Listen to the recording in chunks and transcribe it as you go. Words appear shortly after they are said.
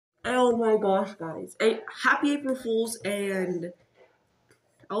Oh my gosh, guys. Happy April Fools, and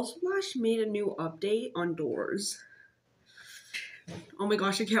Splash made a new update on doors. Oh my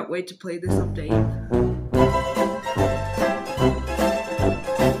gosh, I can't wait to play this update.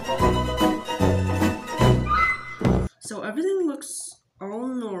 So everything looks all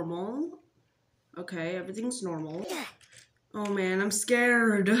normal. Okay, everything's normal. Oh man, I'm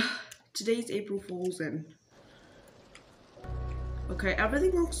scared. Today's April Fool's and... Okay,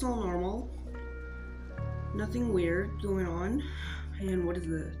 everything looks all normal. Nothing weird going on. And what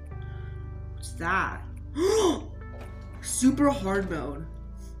is it? What's that? Super hard mode.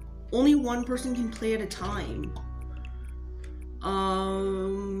 Only one person can play at a time.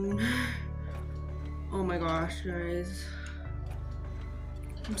 Oh my gosh, guys.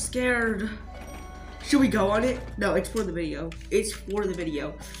 I'm scared. Should we go on it? No, it's for the video. It's for the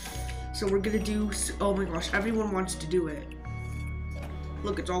video. So we're gonna do, oh my gosh, everyone wants to do it.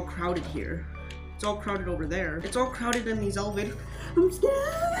 Look, it's all crowded here. It's all crowded over there. It's all crowded in these elevators. I'm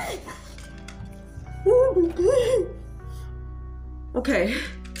scared. Okay.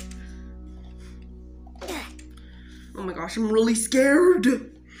 Oh my gosh, I'm really scared.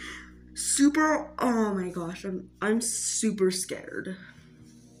 Oh my gosh, I'm super scared.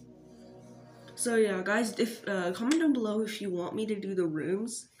 So yeah, guys, if comment down below if you want me to do the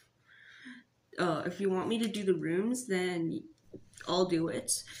rooms. If you want me to do the rooms, then I'll do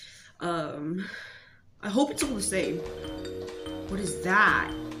it. I hope it's all the same. What is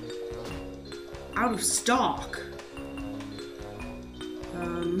that? Out of stock.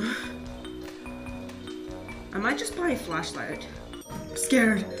 I might just buy a flashlight. I'm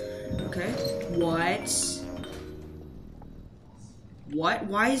scared. Okay. What? What?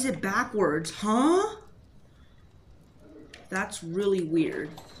 Why is it backwards? Huh? That's really weird.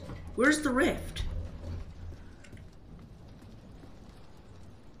 Where's the rift?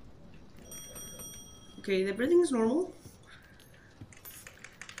 Okay, everything's normal.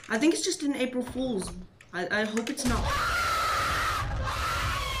 I think it's just an April Fool's. I hope it's not.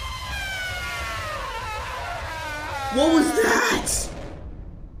 What was that?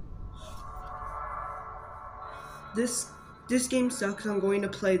 This game sucks. I'm going to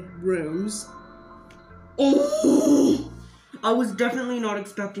play rooms. Oh! I was definitely not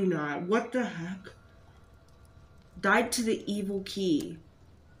expecting that. What the heck? Died to the evil key.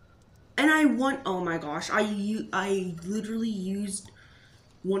 And I won. Oh my gosh. I literally used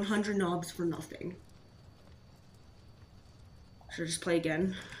 100 knobs for nothing. Should I just play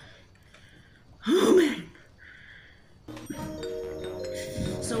again? Oh man.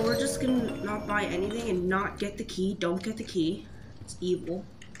 So we're just gonna not buy anything and not get the key. Don't get the key. It's evil.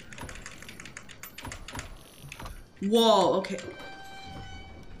 Whoa, okay.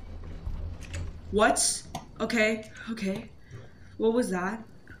 What? Okay, okay. What was that?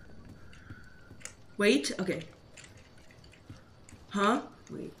 Wait, okay. Huh?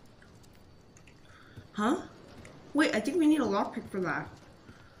 Wait. Huh? Wait, I think we need a lockpick for that.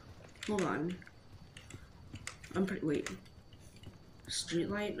 Hold on. Wait.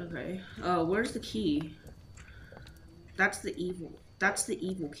 Streetlight? Okay. Where's the key? That's the evil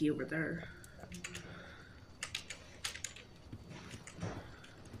key over there.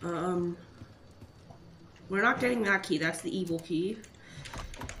 We're not getting that key. That's the evil key.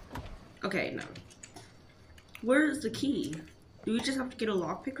 Okay, no. Where is the key? Do we just have to get a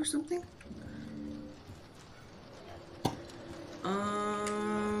lockpick or something?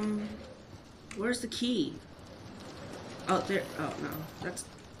 Where's the key? Oh, there. Oh, no. That's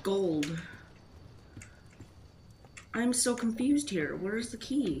gold. I'm so confused here. Where's the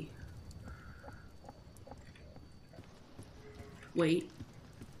key? Wait.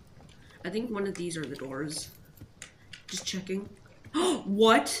 I think one of these are the doors. Just checking.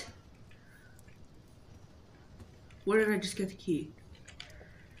 What? Where did I just get the key?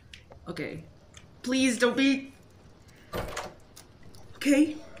 Okay. Please don't be...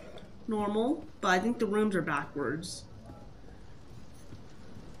 Okay. Normal. But I think the rooms are backwards.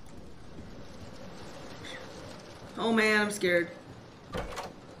 Oh man, I'm scared.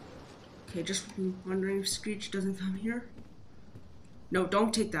 Okay, just wondering if Screech doesn't come here. No,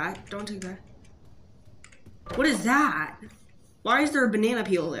 don't take that. Don't take that. What is that? Why is there a banana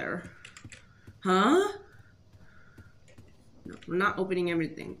peel there? Huh? No, we're not opening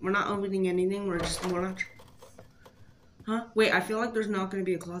everything. We're not opening anything. We're not. Huh? Wait, I feel like there's not going to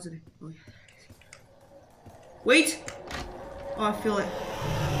be a closet. Oh, yeah. Wait! Oh, I feel it.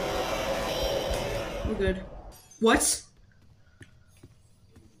 We're good. What?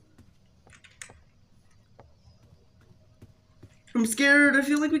 I'm scared. I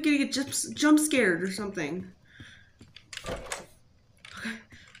feel like we're gonna get jump scared or something. Okay.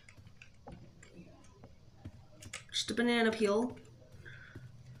 Just a banana peel.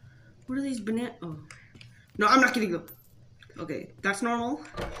 What are these banana? Oh. No, I'm not getting them. Okay, that's normal.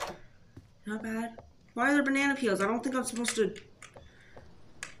 Not bad. Why are there banana peels? I don't think I'm supposed to.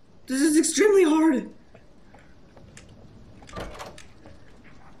 This is extremely hard.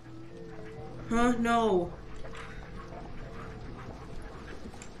 Huh? No.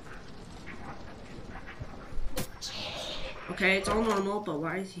 Okay, it's all normal, but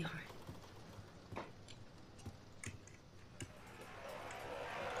why is he high?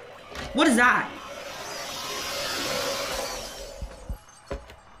 What is that?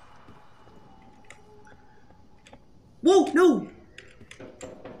 Whoa, no!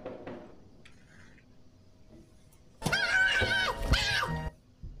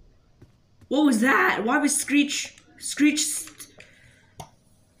 What was that? Why was Screech...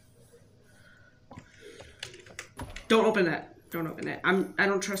 Don't open that. Don't open it. I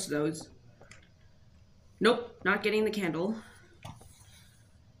don't trust those. Nope, not getting the candle.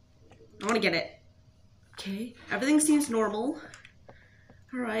 I want to get it. Okay, everything seems normal.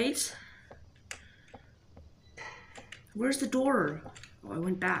 Alright. Where's the door? Oh, I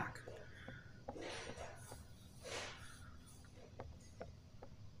went back.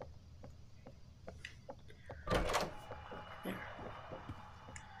 There.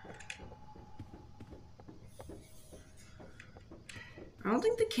 I don't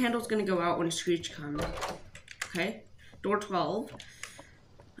think the candle's gonna go out when Screech comes. Okay, door 12.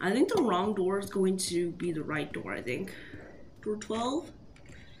 I think the wrong door is going to be the right door, I think. Door 12?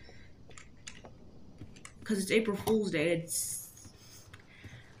 Because it's April Fool's Day,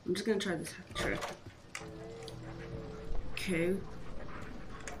 I'm just gonna try this trick. Okay.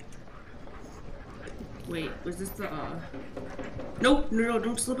 Wait, was this the, Nope, no,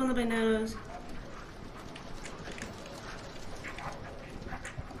 don't slip on the bananas.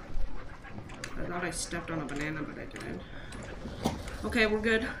 I thought I stepped on a banana, but I didn't. Okay, we're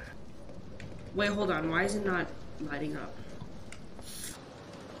good. Wait, hold on. Why is it not lighting up?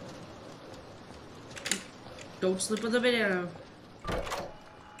 Don't slip with the banana.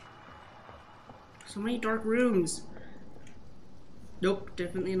 So many dark rooms. Nope,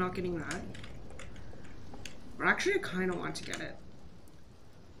 definitely not getting that. Or actually, I kind of want to get it.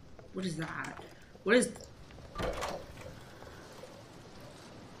 What is that? What is...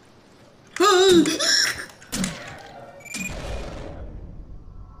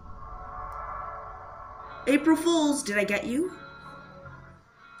 April Fools, did I get you?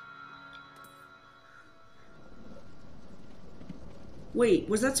 Wait,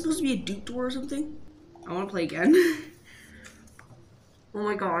 was that supposed to be a Duke door or something? I want to play again. Oh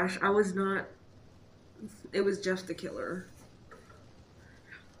my gosh, I was not... It was Jeff the Killer.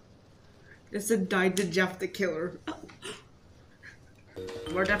 It said died to Jeff the Killer.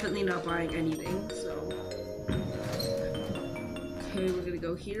 We're definitely not buying anything, so... Okay, we're gonna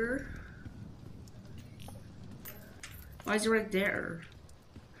go here. Why is it right there?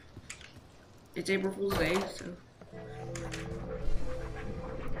 It's April Fool's Day, so...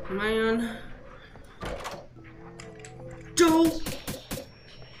 Am I on? Joe!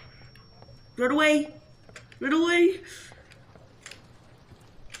 Run away! Run away!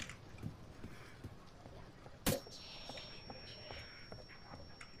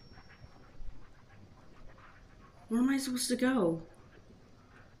 Where am I supposed to go?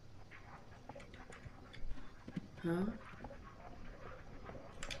 Huh?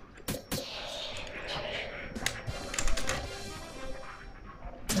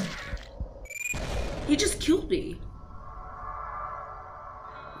 He just killed me.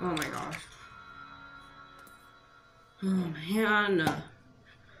 Oh my gosh. Oh man.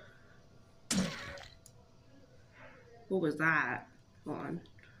 What was that? Hold on.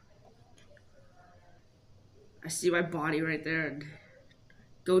 I see my body right there.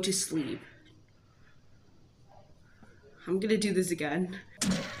 Go to sleep. I'm gonna do this again.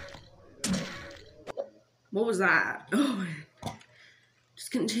 What was that? Oh,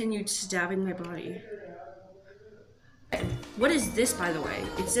 just continued stabbing my body. What is this, by the way?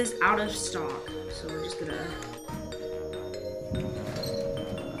 It says out of stock. So we're just gonna...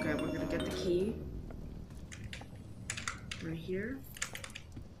 Okay, we're gonna get the key. Right here.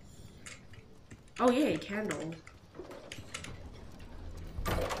 Oh yay, candle.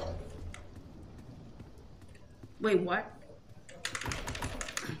 Wait, what?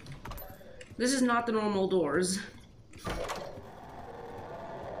 This is not the normal doors.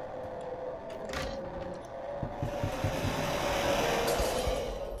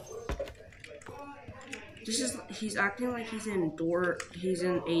 This is, he's acting like he's in door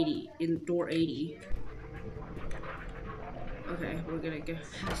 80. Okay, we're gonna get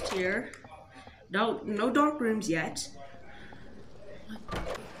past here. No dark rooms yet.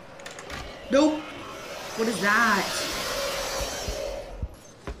 Nope. What is that?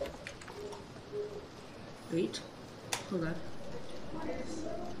 Wait. Hold on.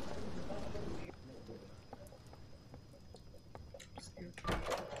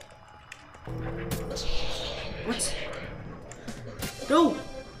 What? No!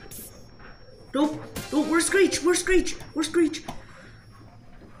 No! No! Where's Screech? Where's Screech? Where's Screech?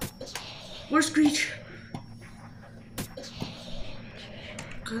 Where's Screech?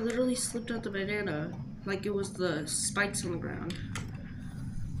 I literally slipped out the banana like it was the spikes on the ground.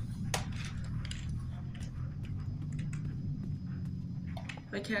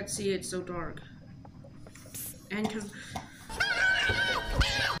 I can't see, it's so dark. And cause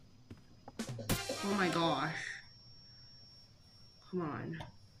oh my gosh. Come on.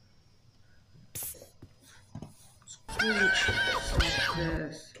 Screech. Stop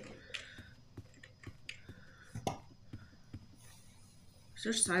this. Is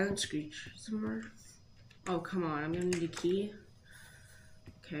there silent Screech somewhere? Oh, come on. I'm gonna need a key.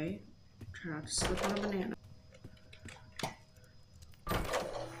 Okay. Try not to slip on a banana.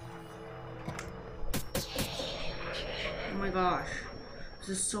 Oh my gosh. This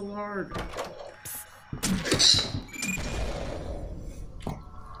is so hard. It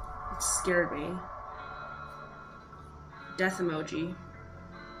scared me. Death emoji.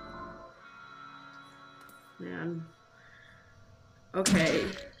 Man. Okay.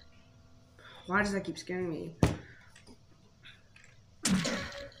 Why does that keep scaring me?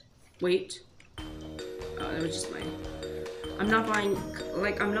 Wait. Oh, that was just my... I'm not buying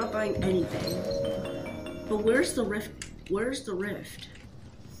anything. But where's the rift? Where's the rift?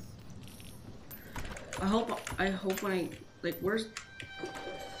 I hope when I... Like, where's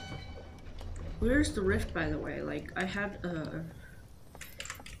the rift, by the way? Like, I had,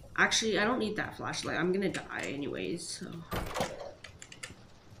 actually, I don't need that flashlight. I'm gonna die anyways, so...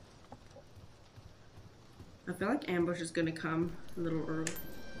 I feel like ambush is gonna come a little early.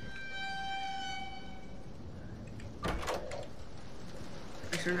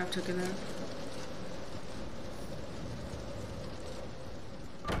 I shouldn't have taken that.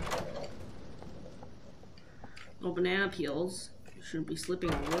 Little banana peels. You shouldn't be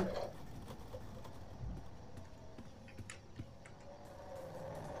slipping over.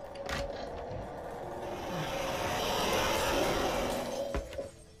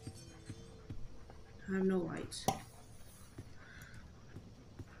 I have no lights.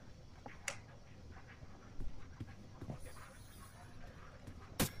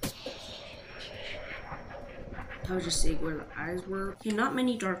 I was just seeing where the eyes were. Okay, not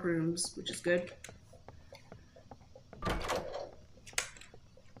many dark rooms, which is good.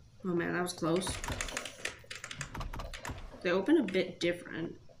 Oh man, that was close. They open a bit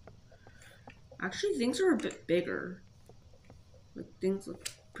different. Actually, things are a bit bigger. Like, things look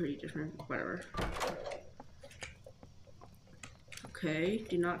pretty different. Whatever. Okay,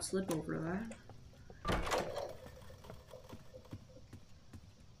 do not slip over that.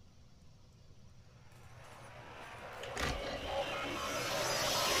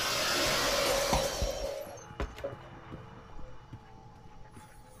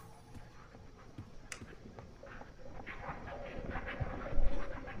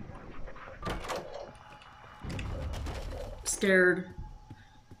 Scared.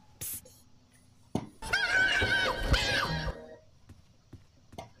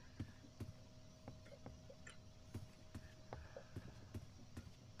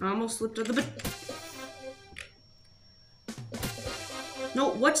 I almost slipped out the bit. No,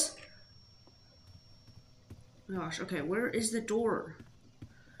 what? Oh gosh, okay, where is the door?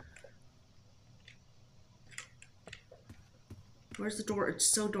 Where's the door? It's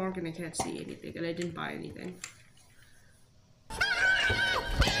so dark and I can't see anything, and I didn't buy anything.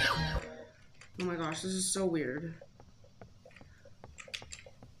 Oh my gosh, this is so weird.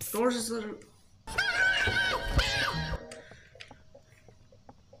 Doors is literally...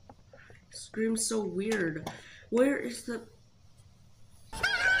 Screams so weird. Where is the...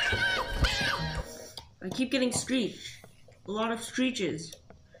 I keep getting Screech. A lot of Screeches.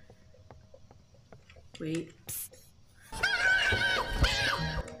 Wait.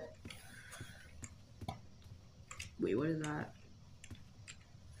 Wait, what is that?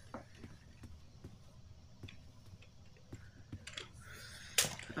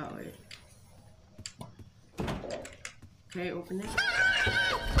 Oh, wait. Okay, open it.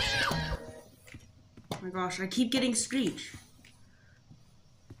 Oh my gosh, I keep getting Screech.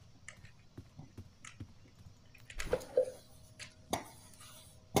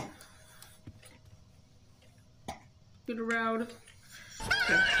 Get around.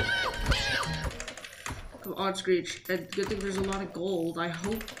 Okay. Come on, Screech. And good thing there's a lot of gold, I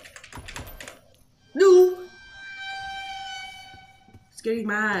hope. No! It's getting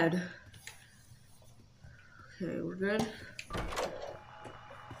mad. Okay, we're good.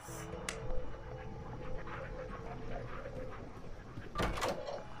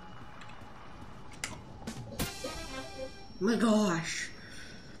 Oh my gosh.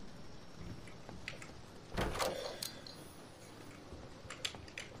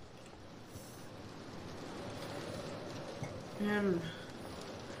 Man.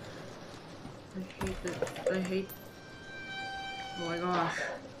 I hate that. I hate. Oh my gosh.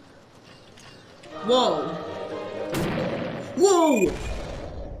 Whoa! Whoa!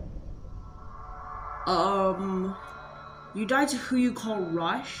 You died to who you call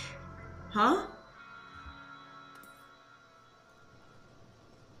Rush? Huh?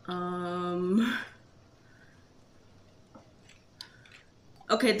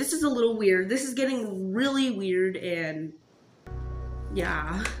 Okay, this is a little weird. This is getting really weird, and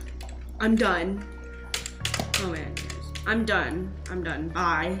yeah, I'm done. Oh man, I'm done. I'm done.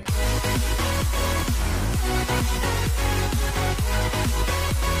 Bye.